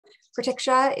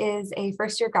Pratiksha is a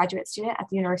first-year graduate student at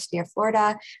the University of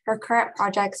Florida. Her current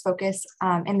projects focus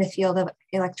in the field of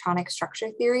electronic structure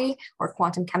theory or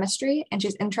quantum chemistry, and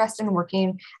she's interested in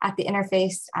working at the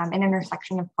interface and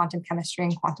intersection of quantum chemistry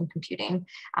and quantum computing.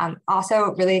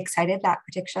 Also really excited that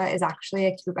Pratiksha is actually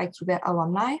a Qubit by Qubit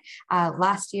alumni.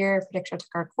 Last year, Pratiksha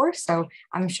took our course, so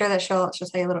I'm sure that she'll tell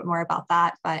you a little bit more about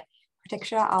that, but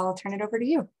Pratiksha, I'll turn it over to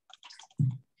you.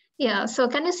 Yeah, so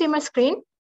can you see my screen?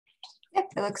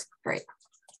 Yep, it looks great.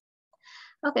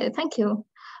 Okay, thank you.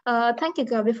 Thank you,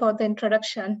 Gabi, for the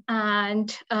introduction,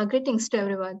 and greetings to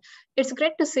everyone. It's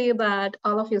great to see that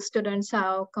all of you students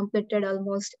have completed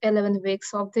almost 11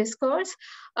 weeks of this course.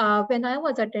 When I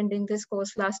was attending this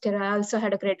course last year, I also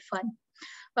had a great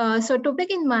fun. So to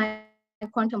begin my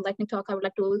quantum lightning talk, I would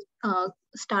like to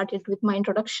start it with my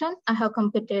introduction. I have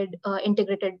completed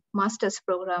integrated master's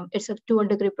program. It's a dual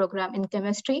degree program in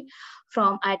chemistry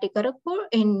from IIT Kharagpur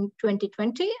in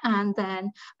 2020. And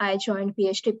then I joined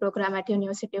PhD program at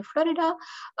University of Florida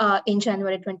in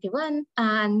January 21.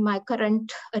 And my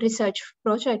current research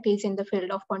project is in the field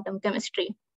of quantum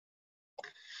chemistry.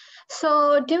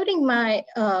 So during my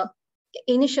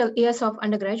initial years of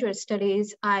undergraduate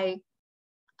studies,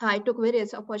 I took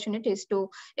various opportunities to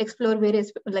explore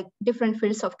various different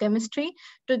fields of chemistry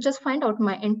to just find out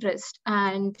my interest.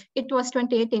 And it was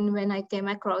 2018 when I came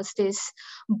across this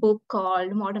book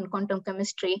called Modern Quantum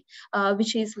Chemistry,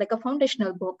 which is like a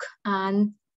foundational book.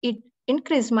 And it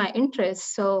increased my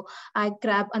interest. So I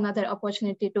grabbed another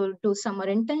opportunity to do summer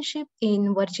internship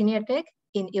in Virginia Tech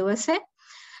in USA.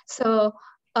 So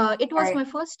it was my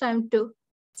first time to...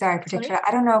 Sorry, Pratiksha.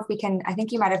 I don't know if we can, I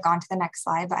think you might have gone to the next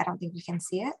slide, but I don't think we can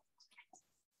see it.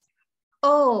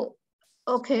 Oh,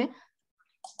 okay.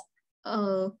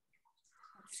 Let's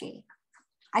see.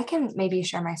 I can maybe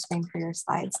share my screen for your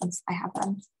slides since I have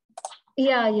them.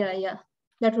 Yeah.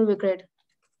 That will be great.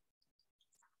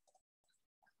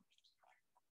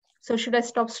 So should I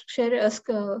stop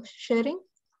sharing?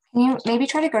 Can you maybe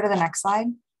try to go to the next slide?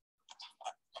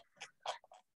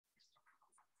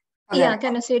 Oh, yeah,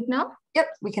 can I see it now? Yep,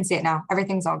 we can see it now.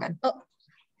 Everything's all good.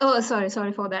 Oh,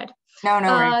 sorry for that. No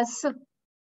worries.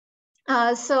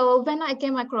 So when I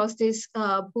came across this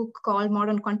book called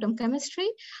Modern Quantum Chemistry,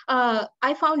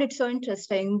 I found it so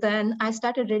interesting. Then I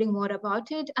started reading more about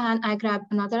it, and I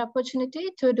grabbed another opportunity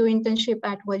to do internship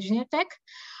at Virginia Tech.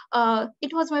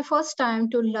 It was my first time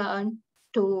to learn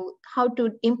how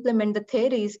to implement the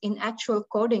theories in actual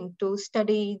coding to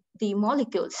study the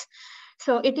molecules.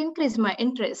 So it increased my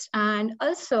interest. And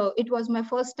also it was my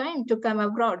first time to come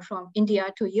abroad from India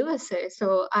to USA.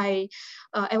 So I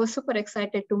was super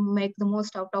excited to make the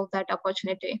most out of that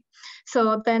opportunity.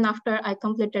 So then after I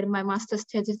completed my master's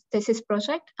thesis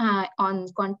project on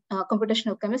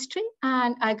computational chemistry,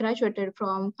 and I graduated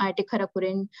from IIT Kharagpur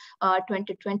in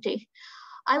 2020.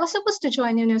 I was supposed to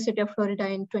join University of Florida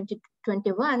in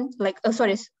 2021,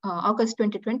 August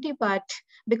 2020, but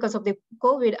because of the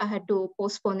COVID, I had to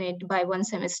postpone it by one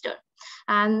semester.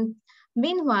 And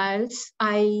meanwhile,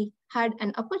 I had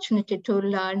an opportunity to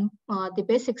learn the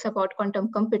basics about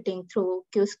quantum computing through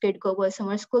Qubit Global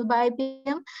Summer School by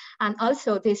IBM, and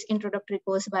also this introductory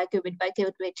course by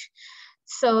Qubit.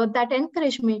 So that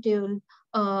encouraged me to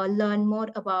learn more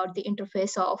about the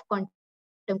interface of quantum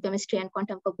chemistry and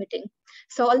quantum computing.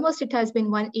 So almost it has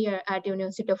been 1 year at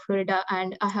University of Florida,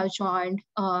 and I have joined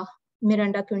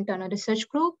Miranda Quintana Research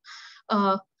Group.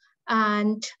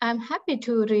 And I'm happy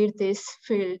to read this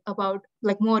field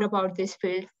more about this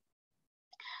field.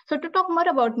 So to talk more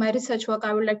about my research work,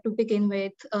 I would like to begin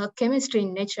with chemistry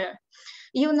in nature.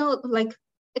 You know,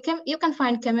 you can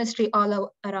find chemistry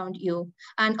all around you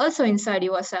and also inside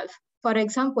yourself. For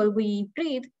example, we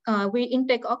breathe, we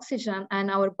intake oxygen, and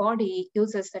our body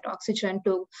uses that oxygen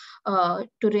to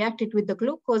react it with the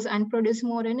glucose and produce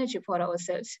more energy for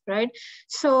ourselves, right?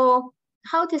 So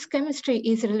how this chemistry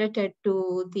is related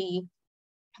to the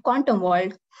quantum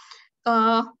world?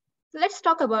 Let's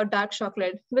talk about dark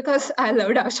chocolate, because I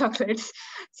love dark chocolates.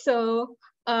 So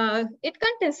it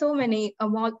contains so many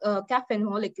caffeine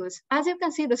molecules. As you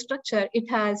can see the structure, it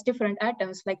has different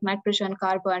atoms like nitrogen,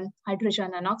 carbon,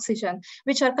 hydrogen, and oxygen,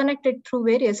 which are connected through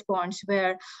various bonds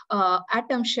where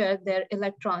atoms share their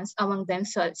electrons among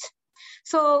themselves.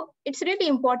 So it's really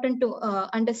important to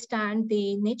understand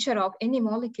the nature of any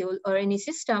molecule or any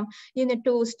system. You need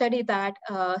to study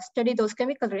those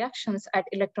chemical reactions at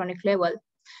electronic level.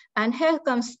 And here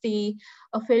comes the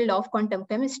field of quantum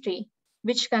chemistry,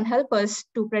 which can help us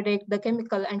to predict the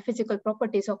chemical and physical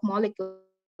properties of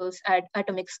molecules at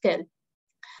atomic scale.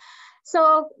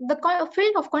 So the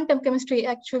field of quantum chemistry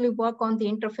actually work on the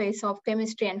interface of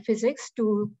chemistry and physics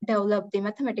to develop the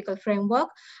mathematical framework,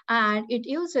 and it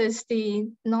uses the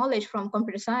knowledge from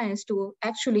computer science to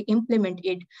actually implement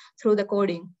it through the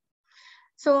coding.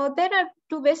 So there are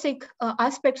two basic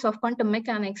aspects of quantum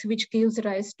mechanics which gives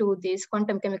rise to these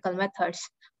quantum chemical methods.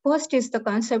 First is the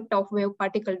concept of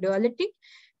wave-particle duality,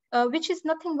 which is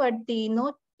nothing but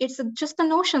it's just the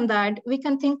notion that we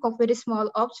can think of very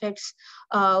small objects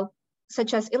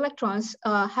such as electrons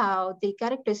have the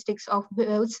characteristics of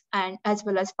waves and as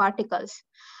well as particles.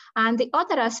 And the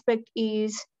other aspect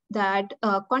is that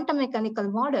quantum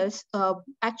mechanical models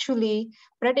actually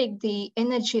predict the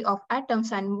energy of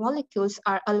atoms and molecules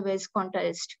are always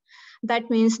quantized. That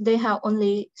means they have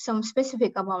only some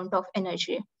specific amount of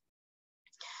energy.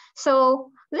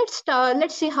 So let's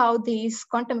see how these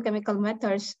quantum chemical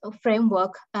methods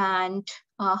framework and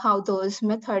how those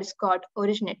methods got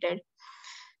originated.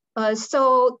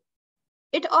 So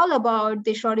it's all about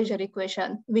the Schrödinger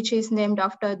equation, which is named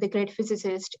after the great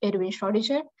physicist Erwin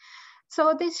Schrödinger.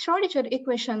 So this Schrödinger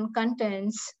equation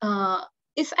contains,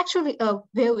 is actually a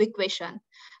wave equation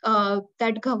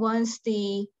that governs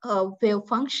the wave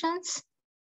functions,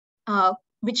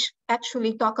 which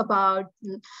actually talk about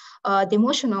the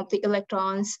motion of the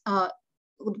electrons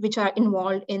which are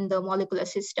involved in the molecular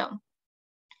system.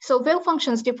 So wave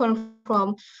functions differ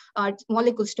from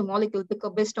molecules to molecule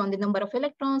because based on the number of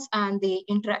electrons and the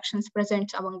interactions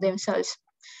present among themselves.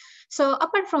 So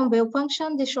apart from wave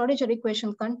function, the Schrödinger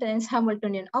equation contains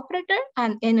Hamiltonian operator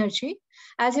and energy.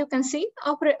 As you can see,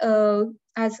 I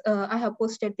have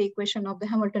posted the equation of the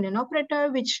Hamiltonian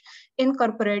operator, which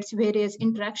incorporates various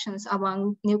interactions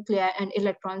among nuclei and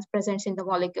electrons present in the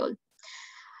molecule.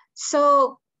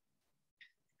 So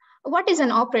what is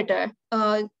an operator?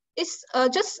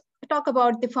 Just talk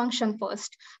about the function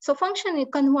first. So function,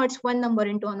 it converts one number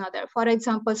into another. For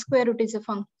example, square root is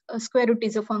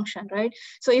a function, right?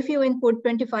 So if you input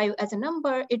 25 as a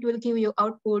number, it will give you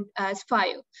output as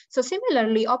 5. So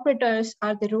similarly, operators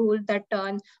are the rule that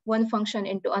turn one function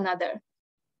into another.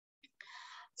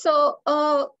 So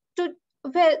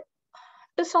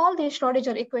to solve the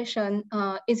Schrödinger equation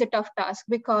is a tough task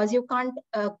because you can't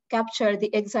capture the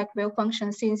exact wave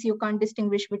function since you can't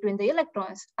distinguish between the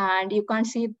electrons and you can't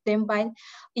see them by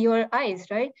your eyes,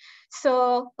 right?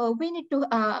 So we need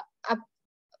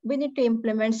to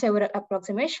implement several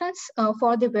approximations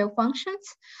for the wave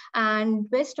functions, and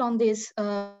based on these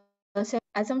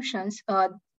assumptions,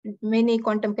 many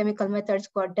quantum chemical methods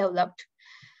got developed.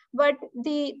 But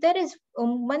there is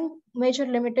one major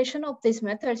limitation of these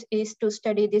methods is to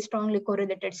study the strongly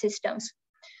correlated systems.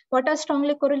 What are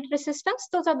strongly correlated systems?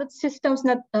 Those are the systems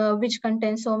that, which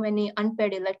contain so many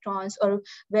unpaired electrons or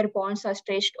where bonds are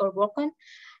stretched or broken.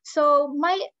 So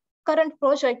my current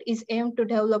project is aimed to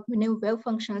develop new wave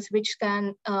functions which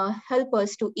can help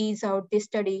us to ease out the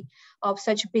study of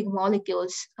such big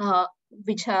molecules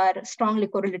which are strongly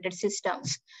correlated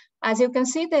systems. As you can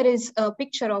see, there is a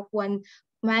picture of one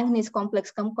manganese complex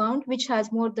compound which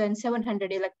has more than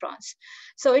 700 electrons.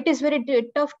 So it is very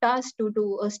tough task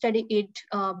to study it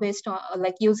based on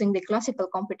like using the classical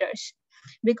computers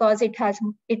because it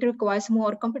requires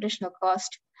more computational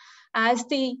cost. As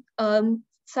the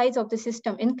size of the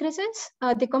system increases,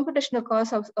 the computational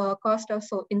cost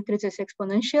also increases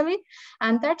exponentially.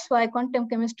 And that's why quantum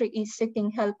chemistry is seeking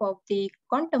help of the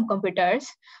quantum computers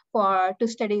to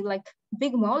study like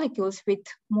big molecules with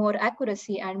more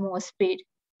accuracy and more speed.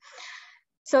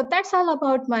 So that's all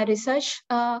about my research.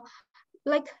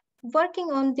 Like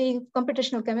working on the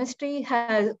computational chemistry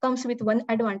comes with one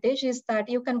advantage is that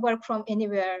you can work from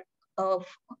anywhere.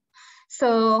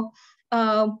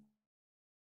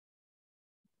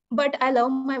 But I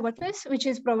love my workspace, which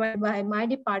is provided by my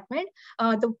department.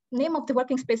 The name of the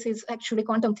working space is actually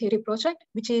Quantum Theory Project,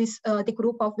 which is the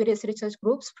group of various research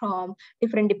groups from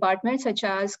different departments such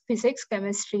as physics,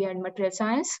 chemistry, and material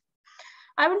science.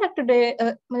 I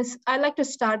like to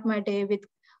start my day with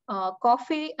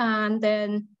coffee, and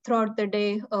then throughout the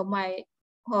day, my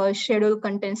schedule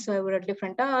contains several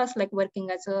different tasks, like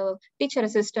working as a teacher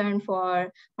assistant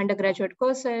for undergraduate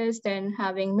courses, then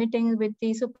having meetings with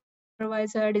the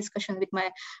supervisor, discussion with my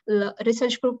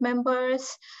research group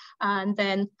members, and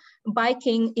then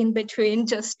biking in between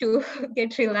just to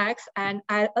get relaxed. And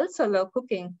I also love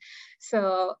cooking.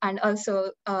 So, and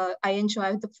also I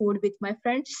enjoy the food with my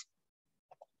friends.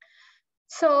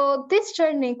 So this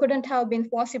journey couldn't have been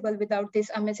possible without these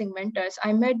amazing mentors.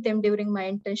 I met them during my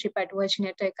internship at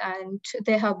Virginia Tech, and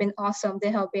they have been awesome.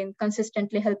 They have been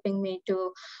consistently helping me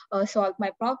to solve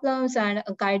my problems and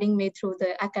guiding me through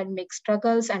the academic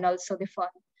struggles and also the fun.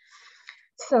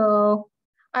 So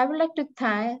I would like to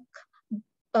thank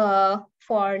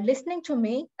for listening to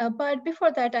me. But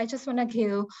before that, I just want to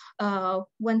give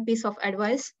one piece of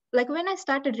advice. Like when I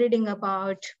started reading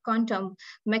about quantum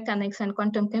mechanics and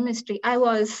quantum chemistry, I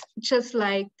was just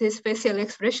like this facial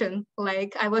expression.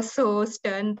 Like I was so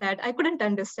stunned that I couldn't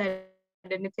understand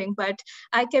anything, but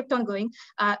I kept on going.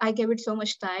 I gave it so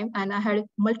much time, and I had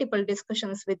multiple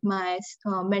discussions with my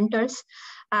mentors.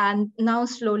 And now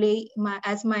slowly,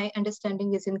 as my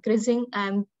understanding is increasing,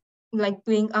 I'm like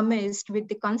being amazed with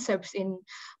the concepts in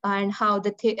and how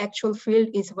the actual field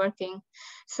is working.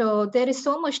 So there is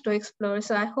so much to explore.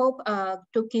 So I hope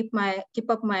to keep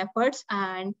up my efforts,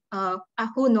 and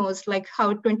who knows like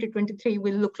how 2023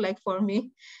 will look like for me.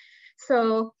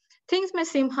 So things may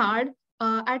seem hard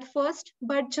at first,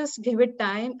 but just give it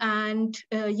time and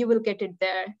you will get it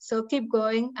there. So keep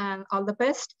going and all the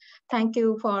best. Thank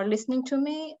you for listening to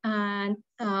me. And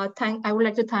I would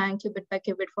like to thank Qubit by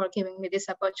Qubit for giving me this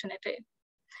opportunity.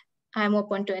 I'm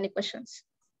open to any questions.